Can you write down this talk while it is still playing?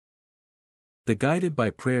The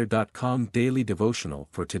guidedbyprayer.com daily devotional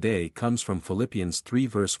for today comes from Philippians 3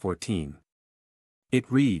 verse 14. It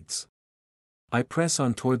reads, I press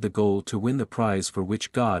on toward the goal to win the prize for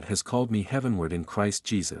which God has called me heavenward in Christ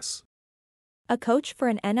Jesus. A coach for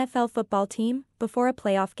an NFL football team, before a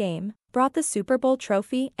playoff game, brought the Super Bowl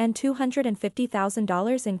trophy and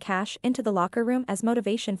 $250,000 in cash into the locker room as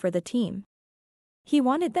motivation for the team. He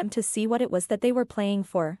wanted them to see what it was that they were playing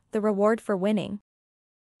for, the reward for winning.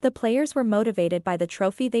 The players were motivated by the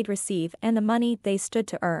trophy they'd receive and the money they stood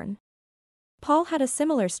to earn. Paul had a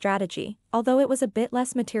similar strategy, although it was a bit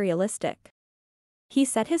less materialistic. He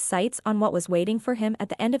set his sights on what was waiting for him at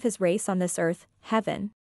the end of his race on this earth,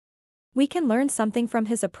 heaven. We can learn something from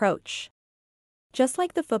his approach. Just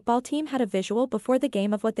like the football team had a visual before the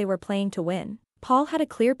game of what they were playing to win, Paul had a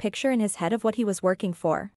clear picture in his head of what he was working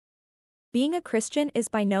for. Being a Christian is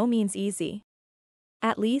by no means easy.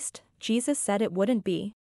 At least, Jesus said it wouldn't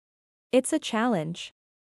be. It's a challenge.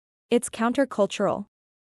 It's countercultural.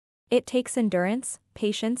 It takes endurance,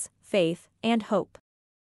 patience, faith, and hope.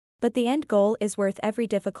 But the end goal is worth every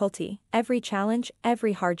difficulty, every challenge,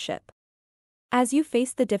 every hardship. As you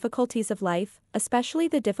face the difficulties of life, especially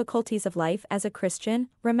the difficulties of life as a Christian,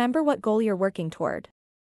 remember what goal you're working toward.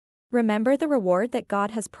 Remember the reward that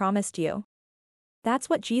God has promised you. That's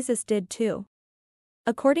what Jesus did too.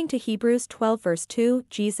 According to Hebrews 12 verse 2,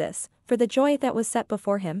 Jesus, for the joy that was set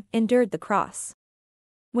before him, endured the cross.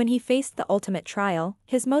 When he faced the ultimate trial,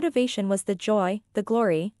 his motivation was the joy, the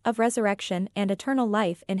glory, of resurrection and eternal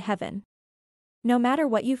life in heaven. No matter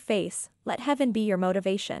what you face, let heaven be your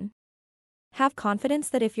motivation. Have confidence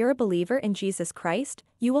that if you're a believer in Jesus Christ,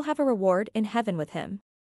 you will have a reward in heaven with him.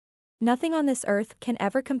 Nothing on this earth can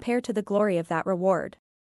ever compare to the glory of that reward.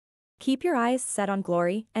 Keep your eyes set on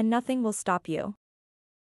glory, and nothing will stop you.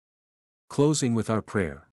 Closing with our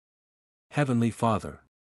prayer. Heavenly Father,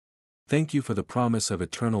 thank you for the promise of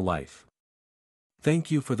eternal life. Thank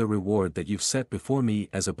you for the reward that you've set before me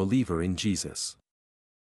as a believer in Jesus.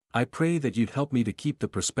 I pray that you'd help me to keep the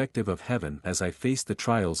perspective of heaven as I face the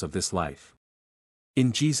trials of this life.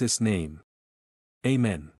 In Jesus' name.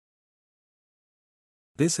 Amen.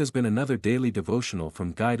 This has been another daily devotional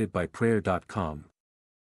from guidedbyprayer.com.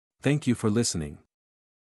 Thank you for listening.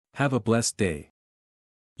 Have a blessed day.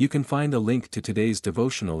 You can find a link to today's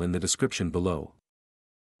devotional in the description below.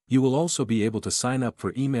 You will also be able to sign up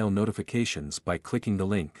for email notifications by clicking the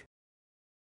link.